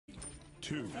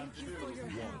2, 1.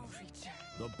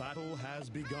 The battle has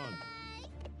begun.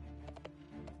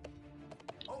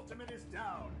 Ultimate is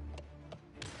down.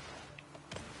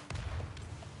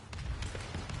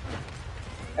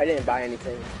 I didn't buy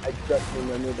anything. I just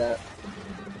remembered that.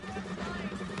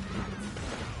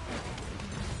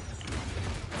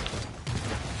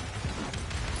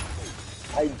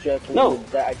 I just remembered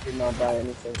that I did not buy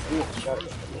anything. I'm not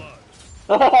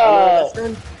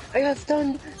sure. I got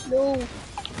stunned. No.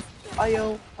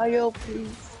 IO,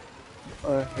 please.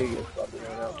 Oh, here you go.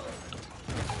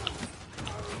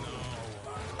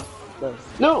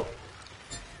 Nice. No.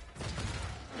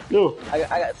 No. I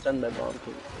got stunned by bomb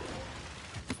too.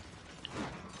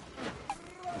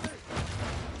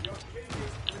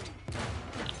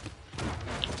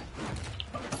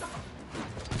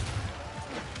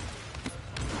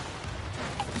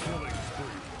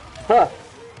 Huh.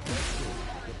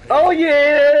 Oh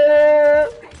yeah!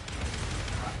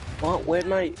 What? Where'd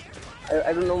my...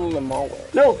 I don't know where my mall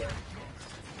went. No!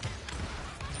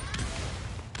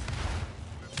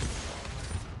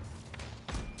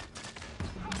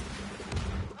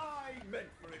 I meant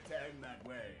for it to end that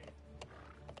way.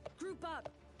 Group up.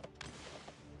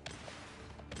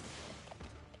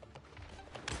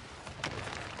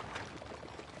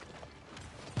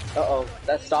 Uh-oh,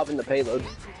 that's stopping the payload.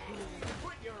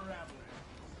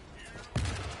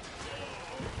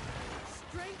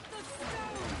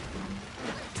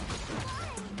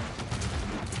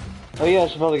 Oh yeah, I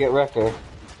should probably get Wrecker.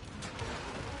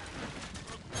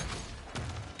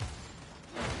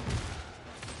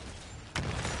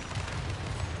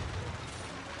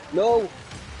 No!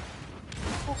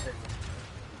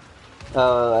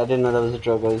 I didn't know that was a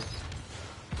Drogo's.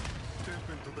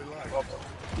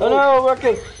 Oh no,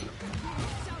 Ruckus!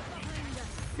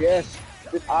 Yes,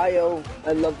 this IO.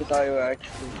 I love this IO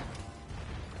actually.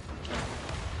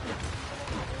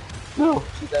 No!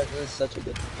 That is such a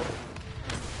good point.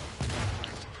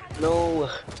 No!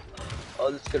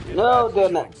 Oh, this is gonna be no,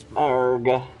 bad. damn it. Arg.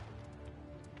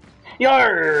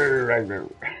 Yarr!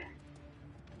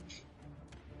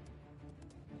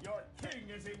 Your king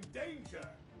is in danger.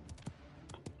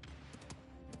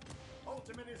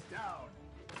 Ultimate is down.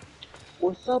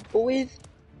 What's up, boys?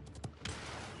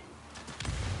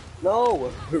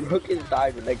 No! Rookins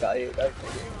died when I got hit.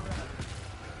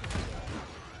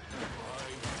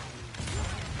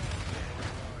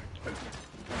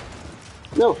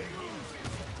 No!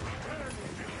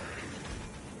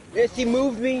 Yes, he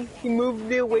moved me. He moved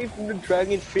me away from the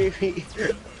Dragon Fury.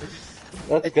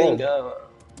 That's I good. think,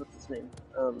 what's his name?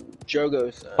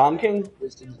 Drogo's. Bomb King?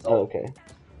 Oh, okay.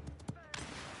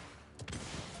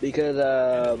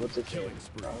 Because, what's it called?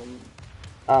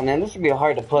 Oh man, this would be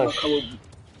hard to push.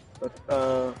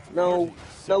 No,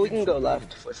 we can go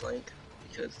left for flank.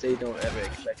 Because they don't ever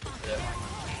expect us to.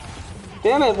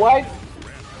 Damn it, why?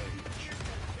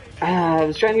 I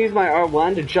was trying to use my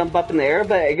R1 to jump up in the air,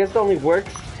 but I guess it only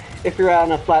works if you're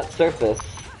on a flat surface.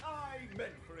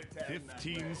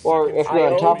 Or if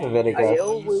you're on top of it, I guess.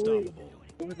 Wait.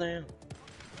 What was I on?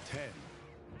 10,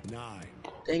 9.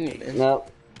 Dang it, man. No.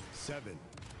 7.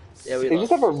 Yeah, They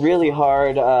just have a really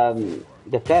hard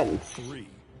defense. 3,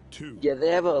 2. Yeah, they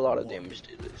have a lot of damage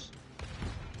to this.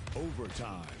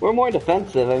 Overtime. We're more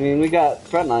defensive. I mean, we got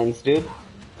front lines, dude.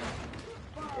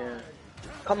 Yeah.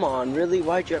 Come on, really?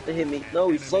 Why'd you have to hit me? No,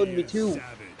 he slowed me too.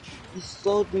 He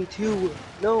slowed me too.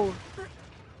 No.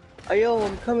 Ayo,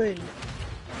 I'm coming.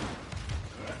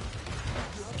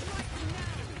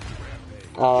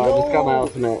 Oh, No. I just got my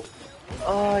ultimate.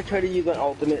 Oh, I tried to use my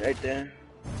ultimate right there.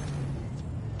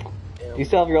 Do you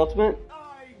still have your ultimate?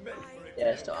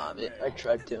 Yeah, I still have it. I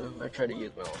tried to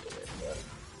use my ultimate. But...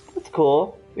 That's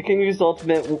cool. We can use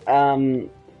ultimate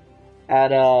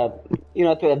at at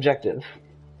the objective.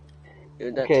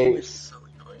 Dude, that Okay. team is so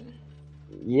annoying.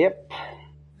 Yep.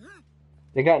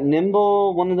 They got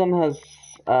nimble. One of them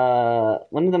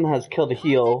has killed a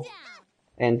heal,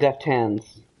 and deft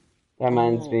hands. That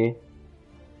reminds me.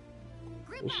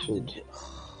 We should.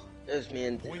 There's me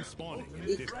and Point spawning in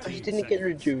he 15 didn't get seconds.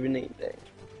 rejuvenate thing.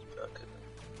 Okay.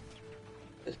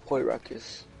 This poor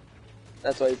Ruckus.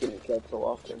 That's why he's getting killed so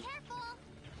often.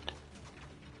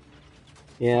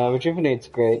 Yeah, rejuvenate's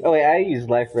great. Oh wait, I use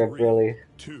life rep really.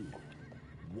 2,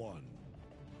 1.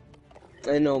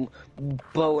 I know,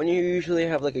 but when you usually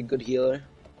have like a good healer,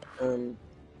 you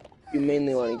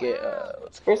mainly want to get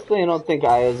Personally, I don't think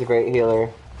Aya's a great healer.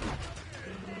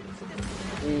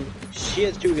 she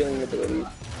has 2 healing abilities,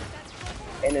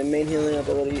 and a main healing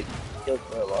ability heals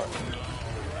her a lot.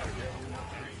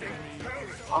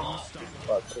 Oh,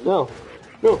 fuck. No,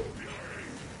 no. An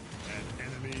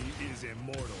enemy is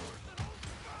immortal.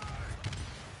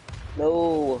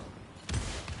 No.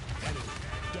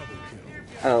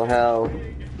 Oh hell.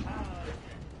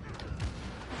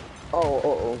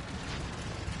 Oh.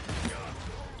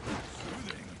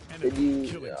 Did you?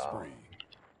 Killing Yeah. spree.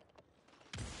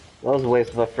 That was a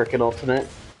waste of a frickin' ultimate.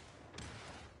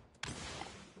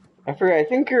 I forgot, I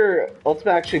think your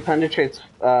ultimate actually penetrates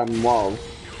walls.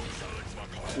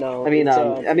 No. I mean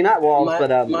not walls,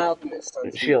 but my ultimate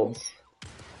stuns people. shields.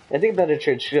 I think it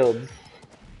penetrates shields.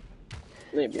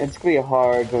 Maybe. It's gonna be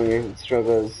hard when your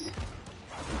struggles.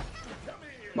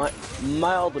 My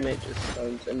ultimate just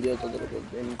stuns and deals a little bit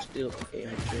of damage. Deals like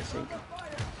 800, I think.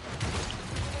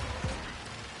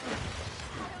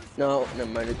 No, never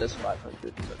mind. It does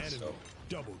 500. But so.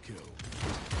 Double kill.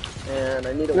 And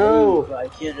I need to No. wait, but I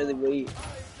can't really wait.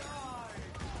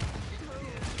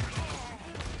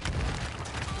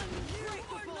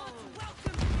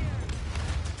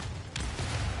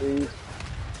 Please.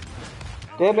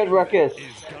 Damn it, Ruckus! Is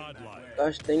godlike.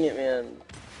 Gosh dang it, man.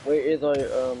 Where is our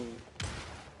healer?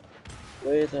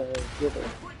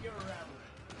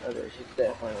 Okay, she's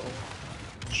dead finally.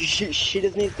 She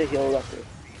just needs to heal Ruckus.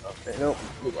 Okay, nope,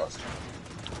 we lost.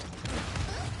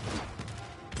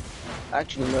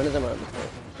 Actually, none of them are on the point.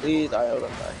 Please, I don't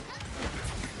die.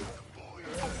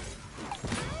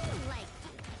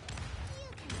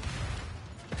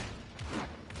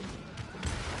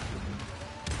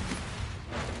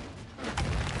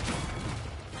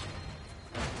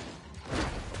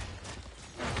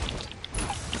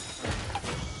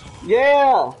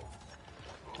 Yeah!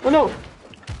 Oh no!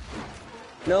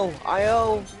 No,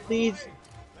 IO, please.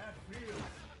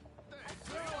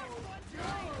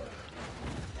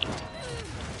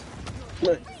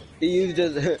 Look, he used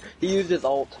his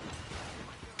ult.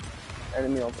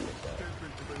 Enemy ultimate.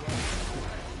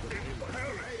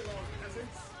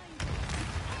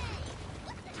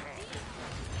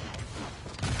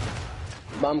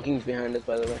 Bomb King's behind us,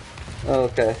 by the way. Oh,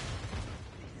 okay.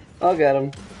 I'll get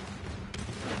him.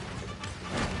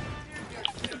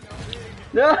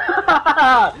 No!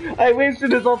 I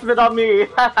wasted his ultimate on me!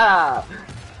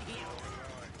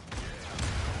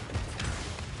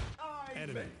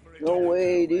 No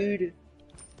way, dude.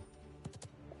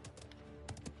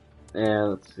 Yeah,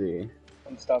 let's see.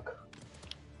 I'm stuck.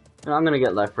 I'm gonna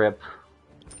get left rip.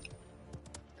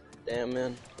 Damn,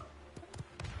 man.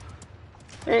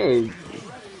 Hey!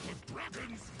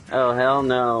 Oh, hell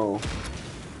no.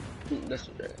 This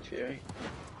was Dragon Fury.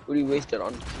 What do you waste it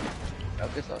on? I'll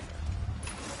guess off.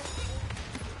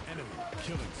 Enemy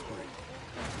killing spree.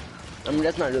 I mean,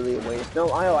 that's not really a waste. No,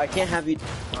 IO, I can't have you.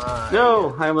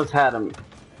 No! I almost had him.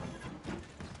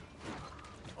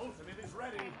 Ultimate is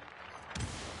ready.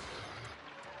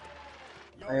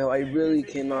 IO, I really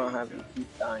cannot have you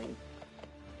keep dying.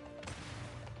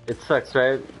 It sucks,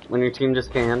 right? When your team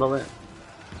just can't handle it?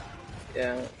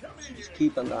 Yeah, you just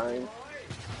keep on dying.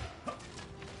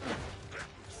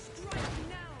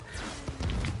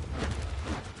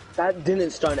 That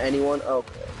didn't stun anyone?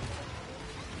 Okay.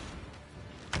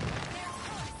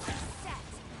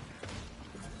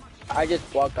 I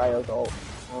just blocked IO's ult.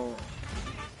 Oh.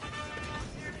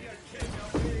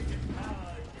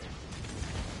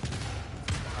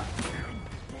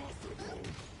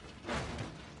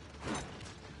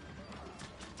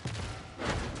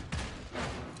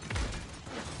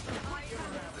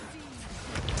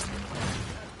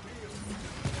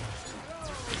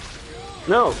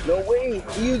 No! No way!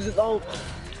 He used his ult!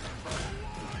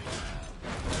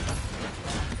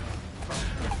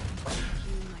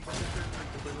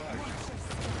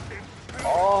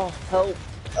 Oh, help!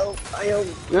 Help! IO!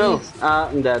 No! Please.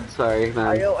 I'm dead, sorry, man.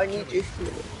 IO, I need you.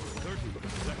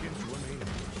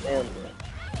 Damn.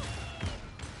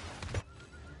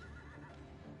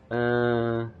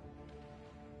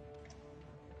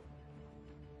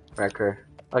 Wrecker.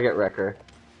 I'll get Wrecker.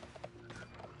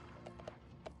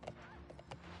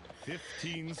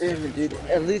 15 Damn it, dude.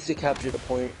 At least you captured a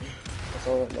point. That's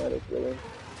all that matters, really.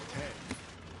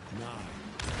 10, 9,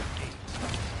 8,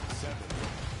 7,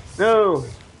 No!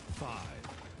 5,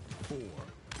 4,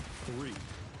 3,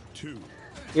 2.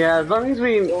 Yeah, as long as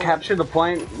we capture the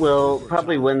point, we'll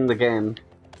probably win the game.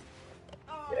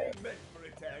 Yeah.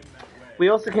 We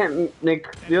also gotta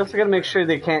make sure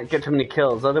they can't get too many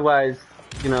kills, otherwise,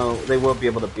 you know, they will be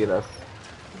able to beat us.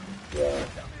 Yeah.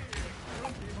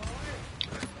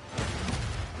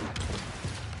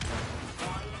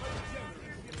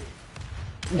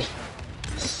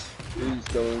 He's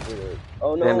going for it.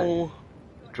 Oh Damn no!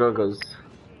 Drogo's.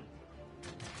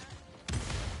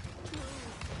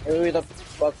 Who the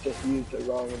fuck just used the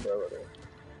wrong ability?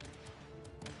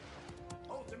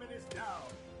 Ultimate is down.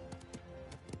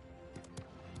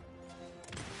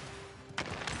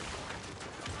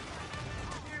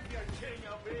 Give your king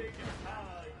a big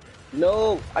hug.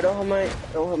 No, I don't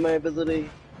have my ability.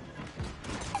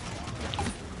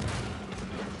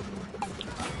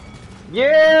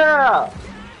 Yeah!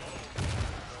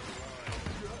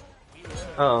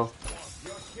 Oh.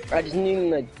 I just need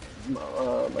my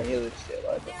healer to stay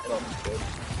alive, and I'm good.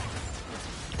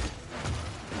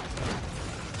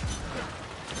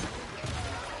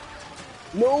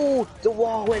 No, the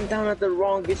wall went down at the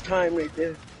wrongest time right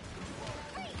there.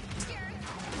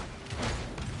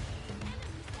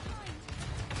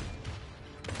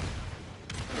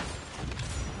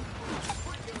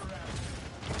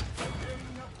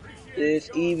 This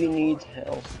Eevee needs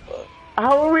help, but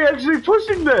How are we actually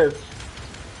pushing this?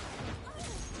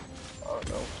 I don't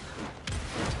know.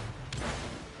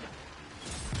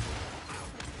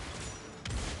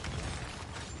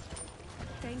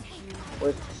 Thank you.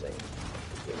 What's the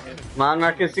same? Come on,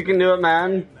 Marcus, you can do it,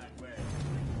 man.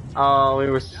 Oh, we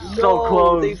were so No,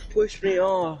 close. they pushed me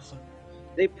off.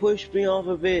 They pushed me off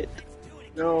of it.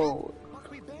 No.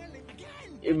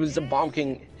 It was the Bomb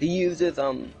King. He used his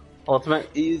Ultimate?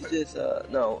 He used his the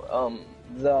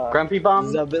Grumpy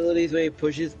Bomb? the abilities where he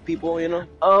pushes people, you know?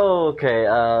 Oh, okay.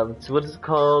 So what is it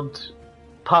called?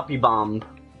 Poppy Bomb.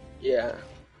 Yeah.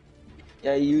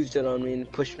 Yeah, he used it on me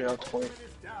and pushed me off the point.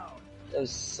 That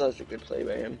was such a good play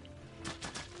by him.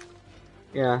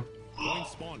 Yeah. Point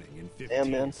spawning in 15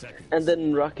 Damn, man. seconds. And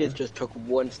then Rocket just took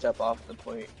one step off the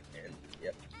point, and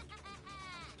yep.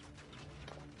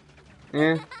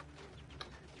 Yeah.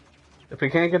 If we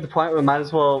can't get the point, we might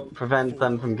as well prevent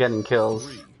them from getting kills.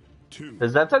 3, 2,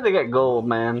 Because that's how they get gold,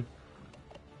 man.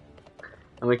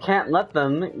 And we can't let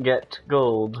them get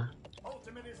gold.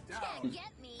 Ultimate is down.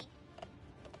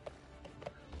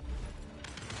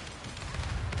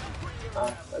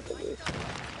 Ah, that's a waste.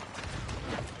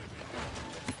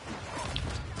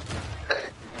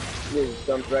 Just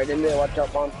jumped right in there, watch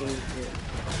out, Bomb King.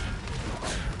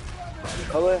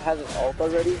 Color has an ult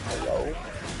already? Hello?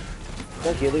 Is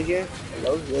that healer here?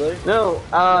 Hello, healer? No,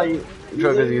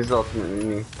 Drogo's used ultimate in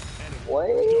me.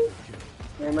 What?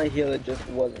 Man, my healer just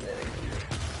wasn't it.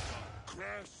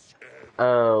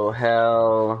 Oh,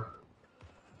 hell.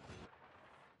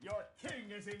 Your king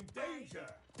is in danger.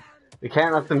 We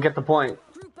can't let them get the point.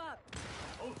 Group up.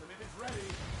 Ultimate is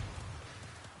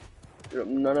ready.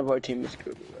 None of our team is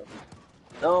good enough.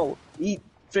 No, he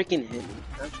freaking hit me.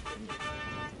 That's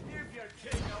Give your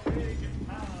king a big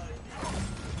power.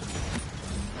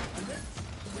 And this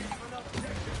we've an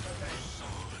objective for them.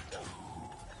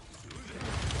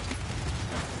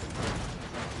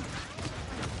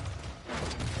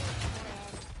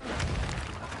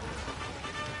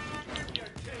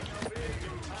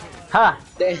 Ha!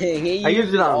 Dang, he I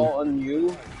used it on. all on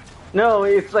you. No,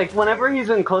 it's like whenever he's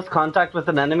in close contact with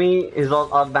an enemy, his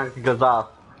ult automatically goes off.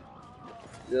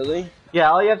 Really?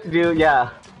 Yeah, all you have to do, yeah.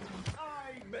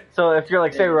 I meant So if you're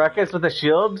like, say, Ruckus with a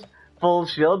shield, full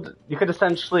shield, you could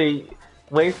essentially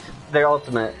waste their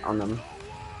ultimate on them.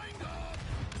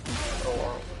 Oh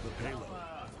wow. the payload.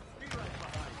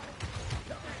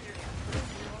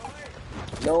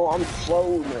 No, I'm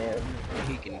slow, man.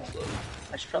 He can slow.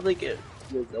 I should probably get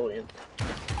resilient.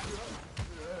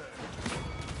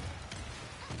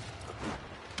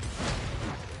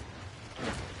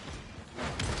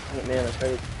 Oh, man, I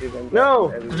tried to do them. No!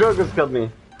 The Drogo's killed me. Your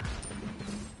aid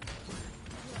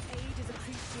is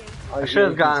appreciated. I should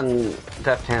have gotten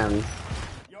Deft Hands.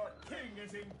 your king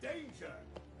is in danger.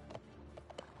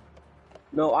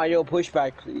 No, IO, push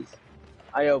back, please.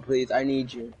 IO, please, I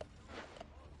need you.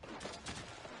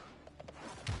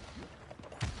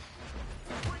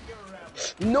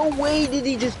 No way did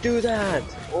he just do that!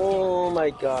 Oh my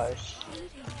gosh.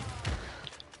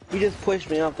 He just pushed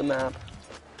me off the map.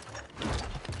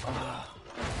 Ah.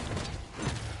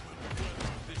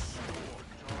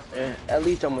 At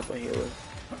least I'm with my healer.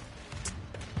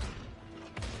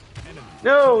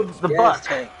 No, the Yes, buck.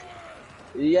 tank.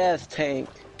 Yes, tank.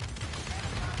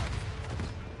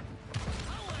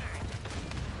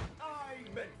 I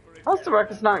meant for it. How's the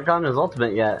Ruckus not gotten his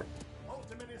ultimate yet?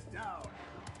 Ultimate is down.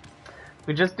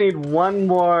 We just need one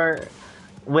more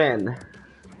win.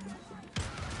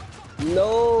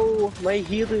 No, my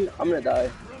healer. I'm gonna die.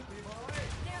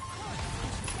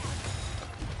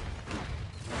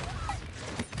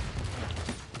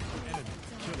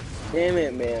 Damn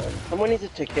it, man. Someone needs to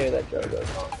take care of that Jaguar.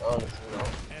 Honestly, no.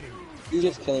 You're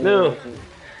just killing No. me.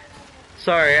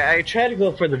 Sorry, I tried to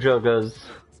go for the Drogos.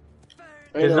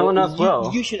 I There's know, no one else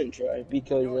will. You shouldn't try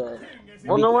because.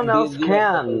 Well, no one else you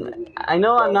can. I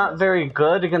know I'm not very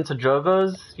good against the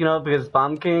Drogos, you know, because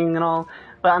Bomb King and all,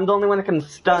 but I'm the only one that can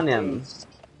stun him.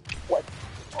 What?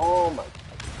 Oh my.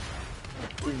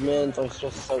 These men are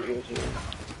just so irritating.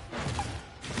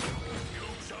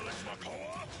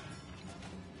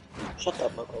 Shut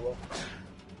up, Makolo.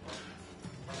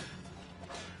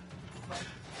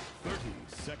 30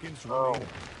 seconds Oh. remaining.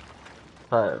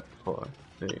 5, 4,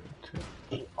 3,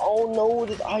 2. Oh no,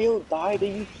 this IO died, are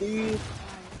you serious?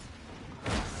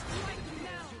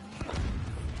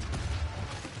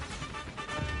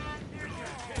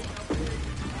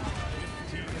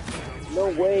 No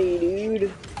way,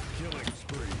 dude. Killing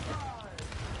spree.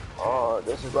 Oh,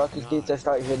 this is Ruckus gets to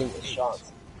start hitting his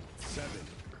shots. 7,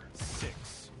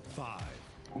 6, 5,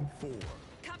 4,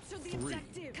 Capture the 3,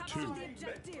 objective. 2, Capture the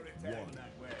objective. 1.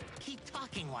 Keep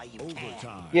talking while you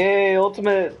Overtime. Yay,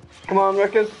 ultimate. Come on,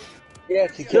 Ruckus.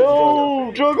 Yes, he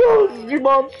killed Jogo. No, Jogos, you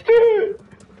monster.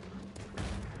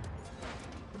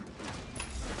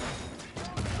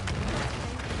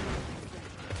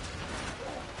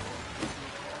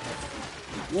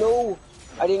 No,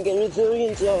 I didn't get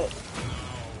resilience yet.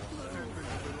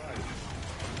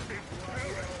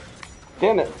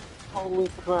 Damn it. Holy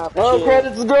crap. Oh shit. crap,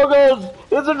 it's the Jogos.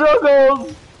 It's the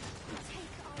Jogos.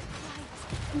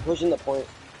 I'm pushing the point.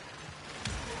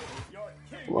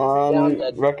 Come on, Yeah, I'm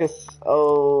dead. Ruckus.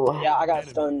 Oh. Yeah, I got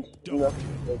stunned.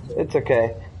 It's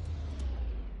okay.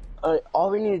 Alright, all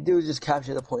we need to do is just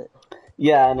capture the point.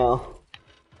 Yeah, I know.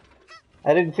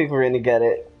 I didn't think we were gonna get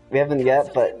it. We haven't yet,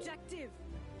 Capture the but objective.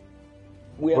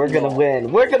 we're gonna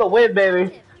win. We're gonna win, baby.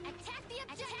 Attack the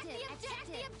objective. Attack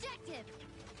the objective.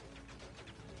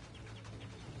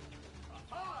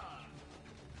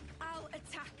 I'll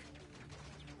attack.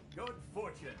 Good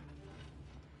fortune.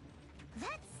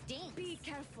 That stinks. Be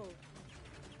careful.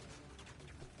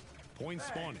 Point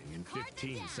spawning in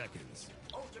 15 seconds.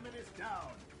 Ultimate is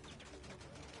down.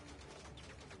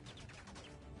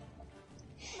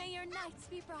 May your nights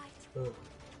be bright.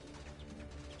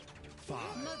 5,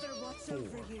 Mother watch 4,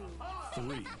 over you.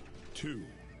 3, 2,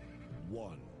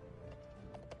 1.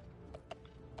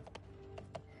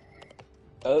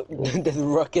 Oh, this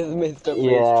Ruckus missed a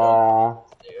Yeah.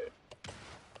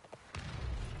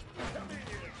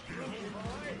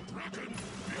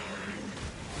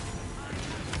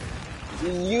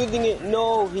 He's using it.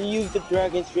 No, he used the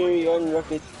Dragon's Fury on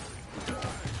Ruckus.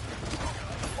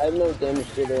 I have no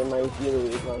damage to it. My healer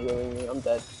is not healing me. I'm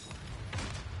dead.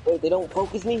 Wait, they don't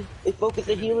focus me? They focus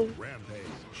the healer?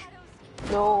 Rampage.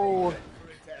 No.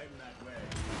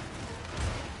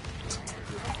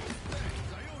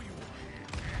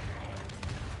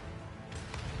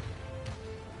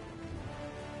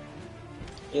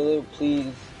 Healer,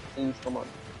 please. Please, come on.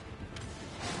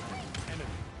 Enemy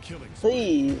killing spree.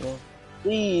 Please.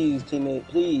 Please, teammate.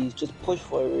 Please. Just push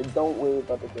forward. Don't worry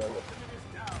about the dragon.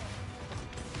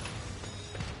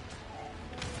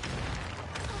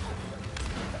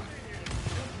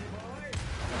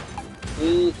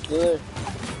 Please, healer.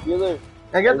 Healer.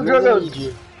 I got the really need Jogos.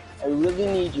 you. I really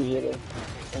need you, healer.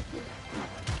 Thank you.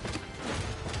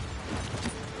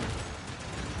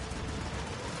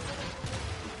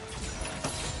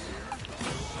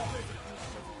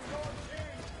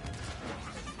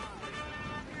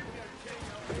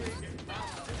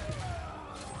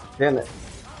 Damn it.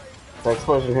 The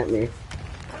explosion hit me.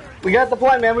 We got the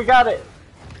point, man. We got it.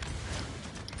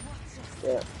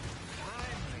 Yeah.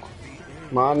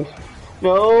 Come on.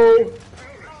 No.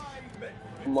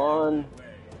 Come on.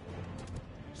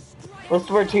 Most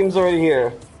of our team's already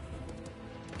here.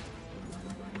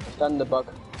 Stun the buck.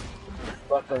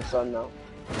 Buck and stun now.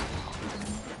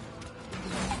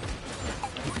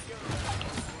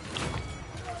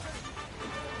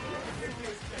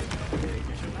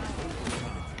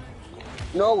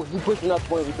 No, he pushing up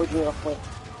point. He pushing up point.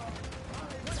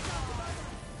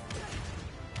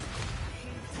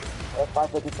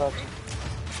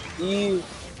 555. Ew.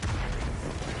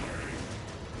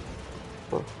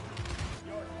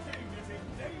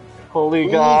 Holy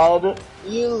God.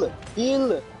 Heal.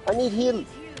 Heal. I need heal.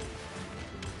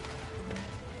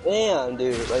 Damn,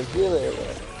 dude. Like, healer.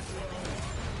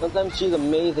 Sometimes she's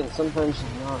amazing. Sometimes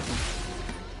she's not.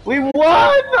 We won!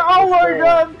 Oh my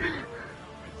God.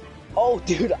 Oh,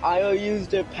 dude. I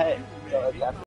used her pet. So it's